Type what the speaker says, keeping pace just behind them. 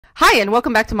Hi, and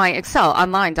welcome back to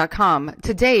MyExcelOnline.com.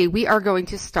 Today we are going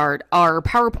to start our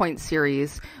PowerPoint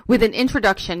series with an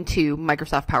introduction to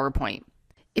Microsoft PowerPoint.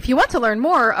 If you want to learn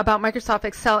more about Microsoft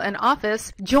Excel and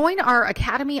Office, join our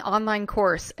Academy online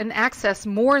course and access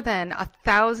more than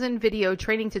 1,000 video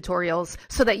training tutorials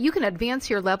so that you can advance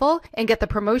your level and get the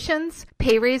promotions,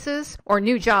 pay raises, or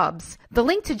new jobs. The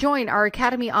link to join our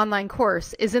Academy online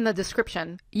course is in the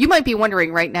description. You might be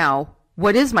wondering right now,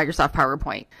 what is Microsoft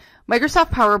PowerPoint? Microsoft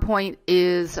PowerPoint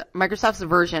is Microsoft's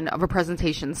version of a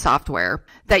presentation software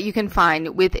that you can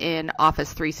find within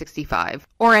Office 365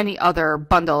 or any other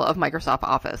bundle of Microsoft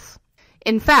Office.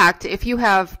 In fact, if you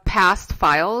have past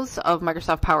files of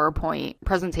Microsoft PowerPoint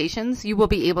presentations, you will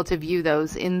be able to view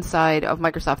those inside of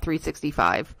Microsoft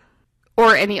 365.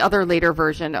 Or any other later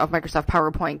version of Microsoft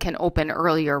PowerPoint can open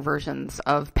earlier versions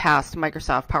of past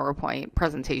Microsoft PowerPoint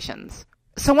presentations.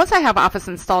 So once I have Office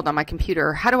installed on my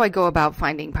computer, how do I go about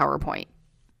finding PowerPoint?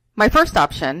 My first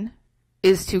option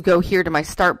is to go here to my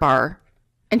start bar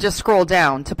and just scroll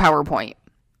down to PowerPoint.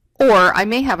 Or I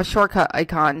may have a shortcut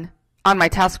icon on my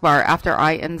taskbar after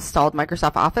I installed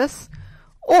Microsoft Office.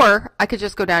 Or I could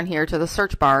just go down here to the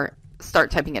search bar,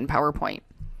 start typing in PowerPoint.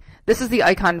 This is the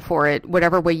icon for it,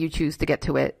 whatever way you choose to get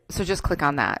to it. So just click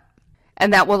on that.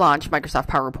 And that will launch Microsoft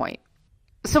PowerPoint.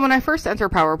 So when I first enter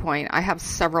PowerPoint, I have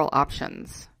several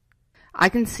options. I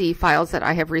can see files that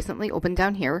I have recently opened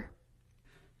down here,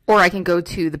 or I can go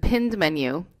to the pinned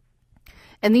menu,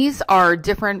 and these are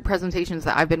different presentations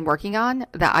that I've been working on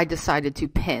that I decided to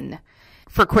pin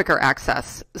for quicker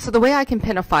access. So the way I can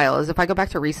pin a file is if I go back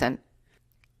to recent,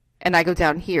 and I go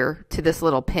down here to this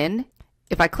little pin,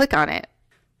 if I click on it,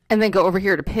 and then go over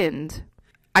here to pinned,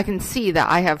 I can see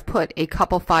that I have put a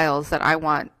couple files that I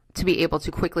want to be able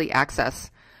to quickly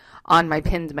access on my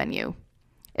pinned menu.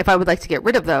 If I would like to get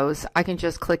rid of those, I can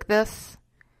just click this,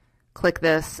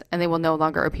 and they will no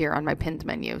longer appear on my pinned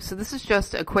menu. So this is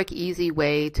just a quick, easy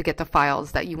way to get the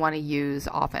files that you want to use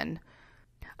often.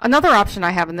 Another option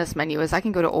I have in this menu is I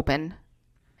can go to Open,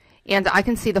 and I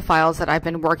can see the files that I've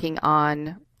been working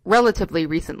on relatively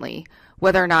recently,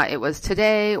 whether or not it was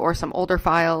today or some older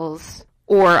files,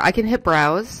 or I can hit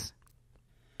Browse,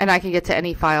 and I can get to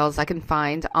any files I can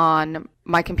find on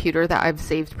my computer that I've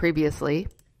saved previously.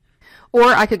 Or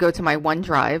I could go to my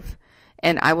OneDrive,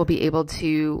 and I will be able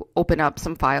to open up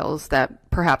some files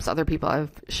that perhaps other people have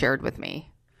shared with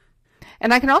me.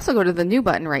 And I can also go to the New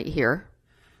button right here,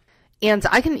 and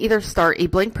I can either start a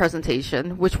blank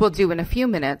presentation, which we'll do in a few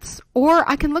minutes, or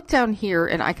I can look down here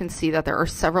and I can see that there are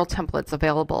several templates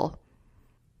available.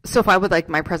 So if I would like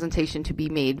my presentation to be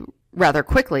made rather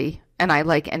quickly, and I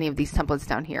like any of these templates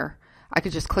down here, I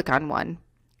could just click on one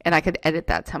and I could edit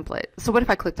that template. So what if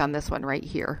I clicked on this one right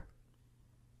here?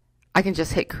 I can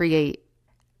just hit create,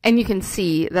 and you can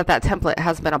see that that template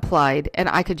has been applied, and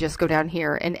I could just go down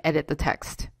here and edit the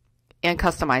text and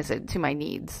customize it to my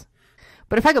needs.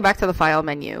 But if I go back to the file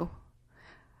menu,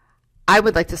 I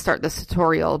would like to start this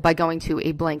tutorial by going to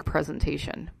a blank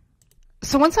presentation.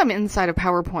 So once I'm inside of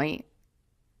PowerPoint,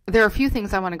 there are a few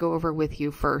things I want to go over with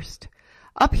you first.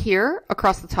 Up here,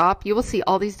 across the top, you will see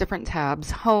all these different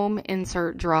tabs: Home,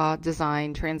 Insert, Draw,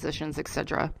 Design, Transitions,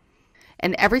 etc.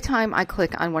 And every time I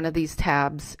click on one of these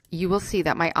tabs, you will see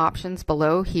that my options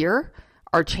below here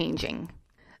are changing.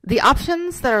 The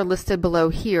options that are listed below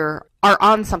here are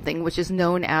on something which is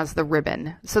known as the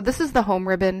ribbon. So this is the Home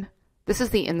ribbon, this is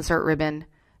the Insert ribbon,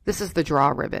 this is the Draw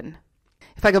ribbon.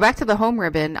 If I go back to the Home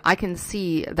ribbon, I can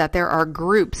see that there are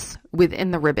groups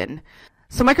within the ribbon.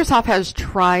 So Microsoft has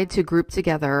tried to group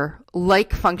together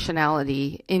like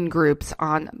functionality in groups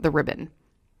on the ribbon.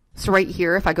 So right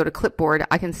here, if I go to Clipboard,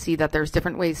 I can see that there's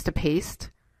different ways to paste.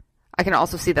 I can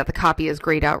also see that the copy is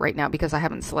grayed out right now because I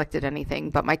haven't selected anything,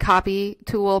 but my copy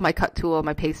tool, my cut tool,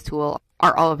 my paste tool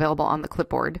are all available on the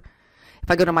clipboard. If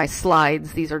I go to my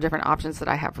slides, these are different options that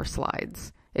I have for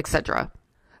slides, etc.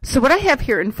 So what I have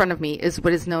here in front of me is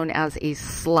what is known as a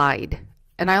slide.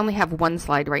 And I only have one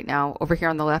slide right now over here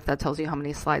on the left that tells you how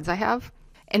many slides I have.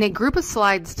 And a group of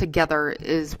slides together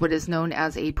is what is known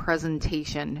as a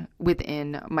presentation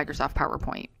within Microsoft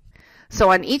PowerPoint. So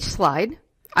on each slide,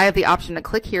 I have the option to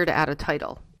click here to add a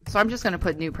title. So I'm just going to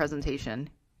put New Presentation.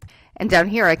 And down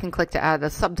here I can click to add a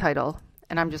subtitle,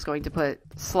 and I'm just going to put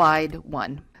Slide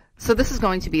 1. So this is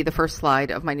going to be the first slide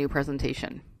of my new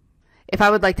presentation. If I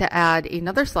would like to add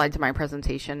another slide to my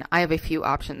presentation, I have a few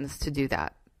options to do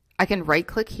that. I can right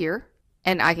click here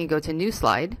and I can go to New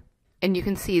Slide, and you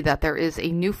can see that there is a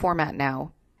new format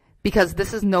now because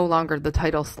this is no longer the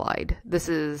title slide. This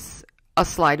is a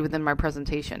slide within my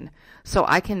presentation. So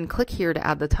I can click here to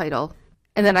add the title,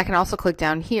 and then I can also click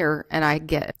down here and I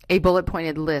get a bullet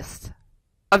pointed list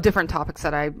of different topics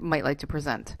that I might like to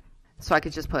present. So I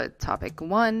could just put topic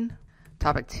 1,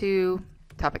 topic 2,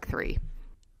 topic 3.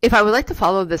 If I would like to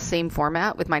follow this same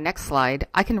format with my next slide,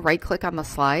 I can right-click on the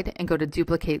slide and go to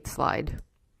Duplicate Slide.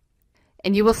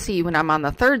 And you will see when I'm on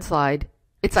the third slide,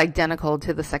 it's identical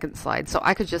to the second slide. So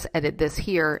I could just edit this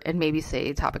here and maybe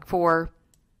say topic 4,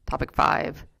 topic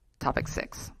 5, topic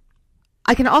 6.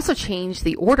 I can also change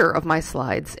the order of my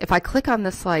slides. If I click on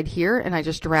this slide here and I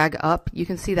just drag up, you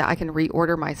can see that I can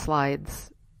reorder my slides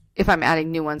if I'm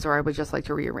adding new ones or I would just like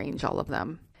to rearrange all of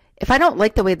them. If I don't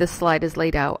like the way this slide is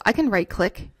laid out, I can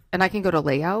right-click and I can go to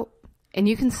Layout, and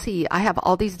you can see I have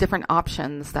all these different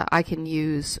options that I can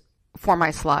use for my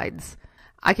slides.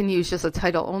 I can use just a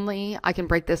title only, I can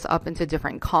break this up into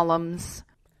different columns,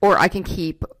 or I can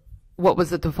keep what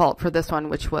was the default for this one,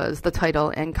 which was the title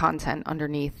and content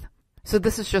underneath. So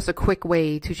this is just a quick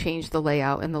way to change the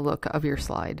layout and the look of your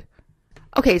slide.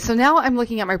 Okay, so now I'm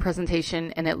looking at my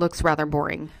presentation and it looks rather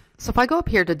boring. So if I go up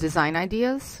here to Design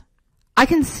Ideas, I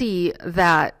can see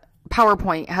that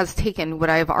PowerPoint has taken what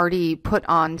I've already put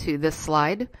onto this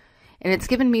slide, and it's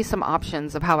given me some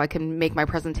options of how I can make my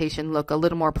presentation look a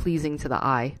little more pleasing to the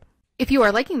eye. If you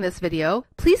are liking this video,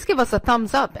 please give us a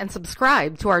thumbs up and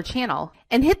subscribe to our channel,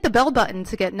 and hit the bell button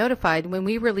to get notified when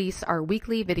we release our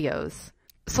weekly videos.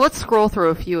 So let's scroll through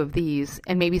a few of these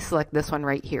and maybe select this one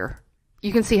right here.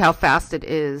 You can see how fast it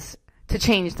is to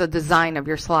change the design of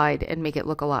your slide and make it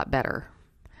look a lot better.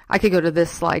 I could go to this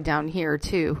slide down here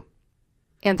too,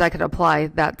 and I could apply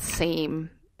that same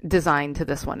design to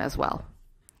this one as well.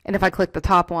 And if I click the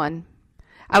top one,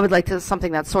 I would like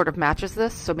something that sort of matches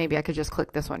this, so maybe I could just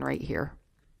click this one right here.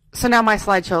 So now my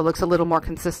slideshow looks a little more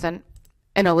consistent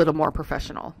and a little more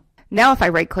professional. Now if I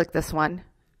right-click this one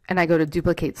and I go to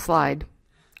Duplicate Slide,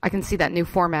 I can see that new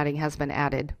formatting has been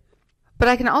added. But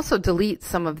I can also delete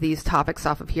some of these topics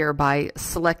off of here by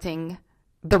selecting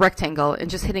the rectangle and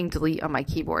just hitting delete on my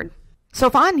keyboard. So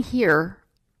if on here,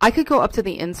 I could go up to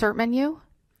the Insert menu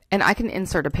and I can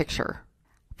insert a picture.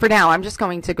 For now, I'm just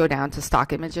going to go down to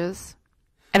Stock Images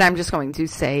and I'm just going to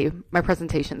say my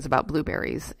presentation's about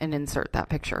blueberries and insert that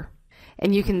picture.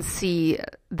 And you can see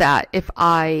that if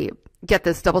I get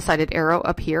this double-sided arrow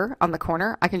up here on the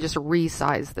corner, I can just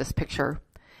resize this picture.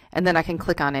 And then I can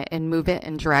click on it and move it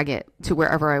and drag it to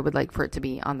wherever I would like for it to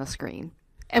be on the screen.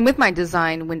 And with my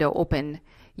design window open,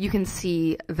 you can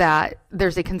see that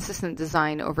there's a consistent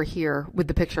design over here with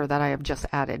the picture that I have just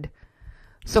added.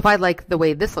 So if I like the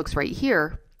way this looks right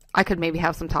here, I could maybe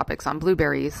have some topics on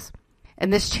blueberries.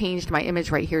 And this changed my image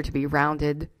right here to be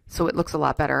rounded, so it looks a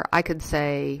lot better. I could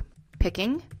say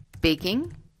picking,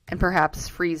 baking, and perhaps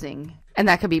freezing. And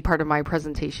that could be part of my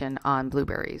presentation on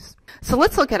blueberries. So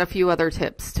let's look at a few other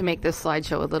tips to make this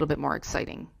slideshow a little bit more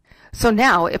exciting. So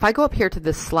now if I go up here to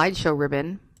this slideshow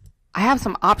ribbon, I have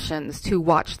some options to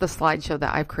watch the slideshow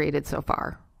that I've created so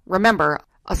far. Remember,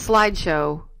 a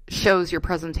slideshow shows your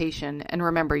presentation, and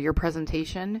remember, your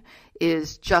presentation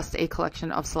is just a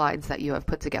collection of slides that you have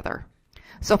put together.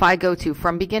 So if I go to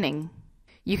From Beginning,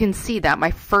 you can see that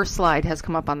my first slide has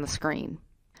come up on the screen.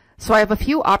 So I have a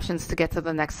few options to get to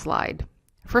the next slide.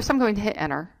 First, I'm going to hit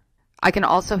Enter. I can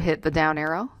also hit the down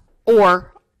arrow,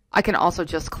 or I can also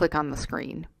just click on the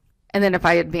screen. And then if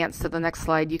I advance to the next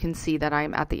slide, you can see that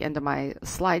I'm at the end of my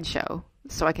slideshow.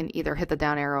 So I can either hit the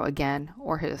down arrow again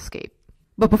or hit Escape.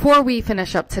 But before we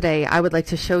finish up today, I would like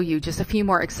to show you just a few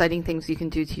more exciting things you can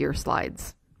do to your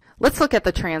slides. Let's look at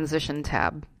the Transition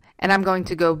tab. And I'm going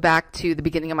to go back to the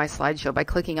beginning of my slideshow by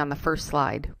clicking on the first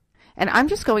slide. And I'm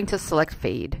just going to select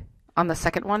Fade. On the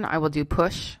second one, I will do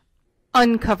Push,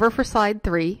 Uncover for slide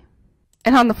 3.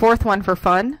 And on the fourth one for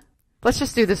fun, let's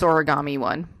just do this origami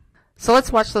one. So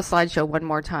let's watch the slideshow one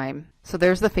more time. So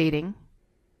there's the fading,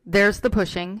 there's the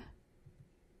pushing,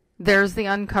 there's the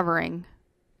uncovering,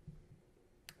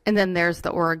 and then there's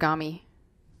the origami.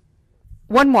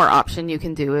 One more option you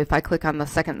can do if I click on the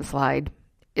second slide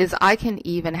is I can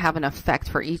even have an effect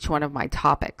for each one of my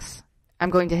topics. I'm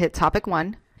going to hit topic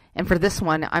 1, and for this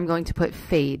one, I'm going to put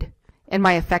Fade. In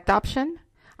my effect option,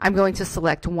 I'm going to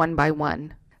select one by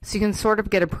one, so you can sort of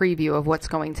get a preview of what's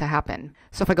going to happen.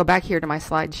 So if I go back here to my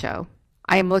slideshow,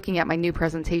 I am looking at my new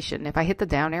presentation. If I hit the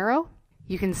down arrow,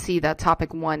 you can see that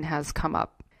topic 1 has come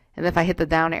up. And if I hit the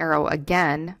down arrow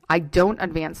again, I don't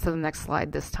advance to the next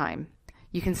slide this time.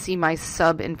 You can see my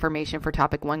sub information for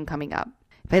topic 1 coming up.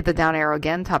 If I hit the down arrow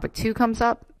again, topic 2 comes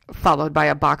up, followed by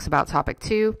a box about topic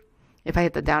 2. If I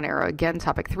hit the down arrow again,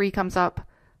 topic 3 comes up,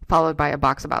 followed by a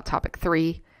box about topic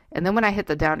 3. And then when I hit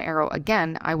the down arrow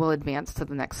again, I will advance to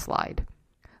the next slide.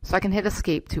 So I can hit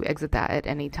Escape to exit that at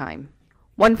any time.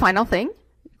 One final thing,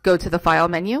 go to the File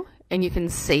menu, and you can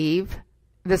save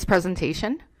this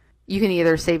presentation. You can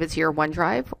either save it to your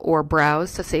OneDrive or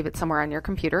browse to save it somewhere on your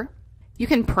computer. You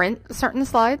can print certain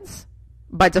slides.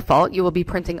 By default, you will be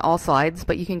printing all slides,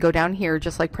 but you can go down here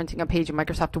just like printing a page in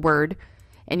Microsoft Word,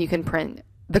 and you can print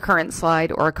the current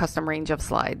slide or a custom range of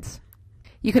slides.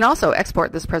 You can also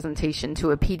export this presentation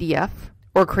to a PDF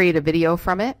or create a video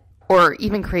from it, or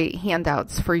even create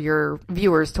handouts for your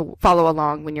viewers to follow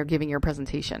along when you're giving your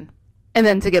presentation. And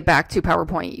then to get back to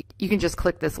PowerPoint, you can just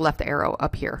click this left arrow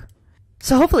up here.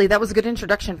 So hopefully that was a good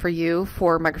introduction for you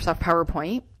for Microsoft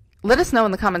PowerPoint. Let us know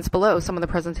in the comments below some of the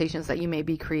presentations that you may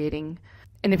be creating,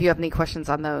 and if you have any questions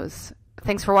on those.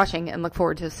 Thanks for watching, and look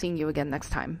forward to seeing you again next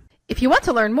time. If you want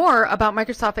to learn more about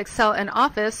Microsoft Excel and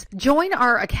Office, join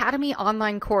our Academy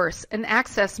online course and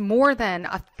access more than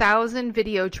 1,000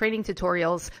 video training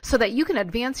tutorials so that you can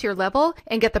advance your level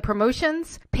and get the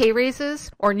promotions, pay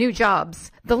raises, or new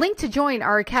jobs. The link to join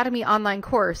our Academy online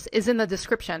course is in the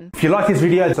description. If you like this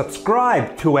video,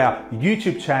 subscribe to our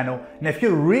YouTube channel. And if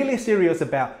you're really serious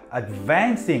about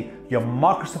advancing your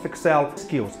Microsoft Excel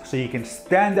skills so you can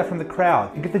stand out from the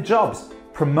crowd and get the jobs,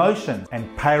 promotions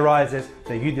and pay rises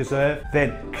that you deserve,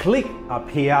 then click up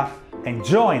here and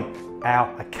join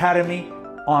our Academy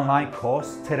online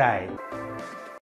course today.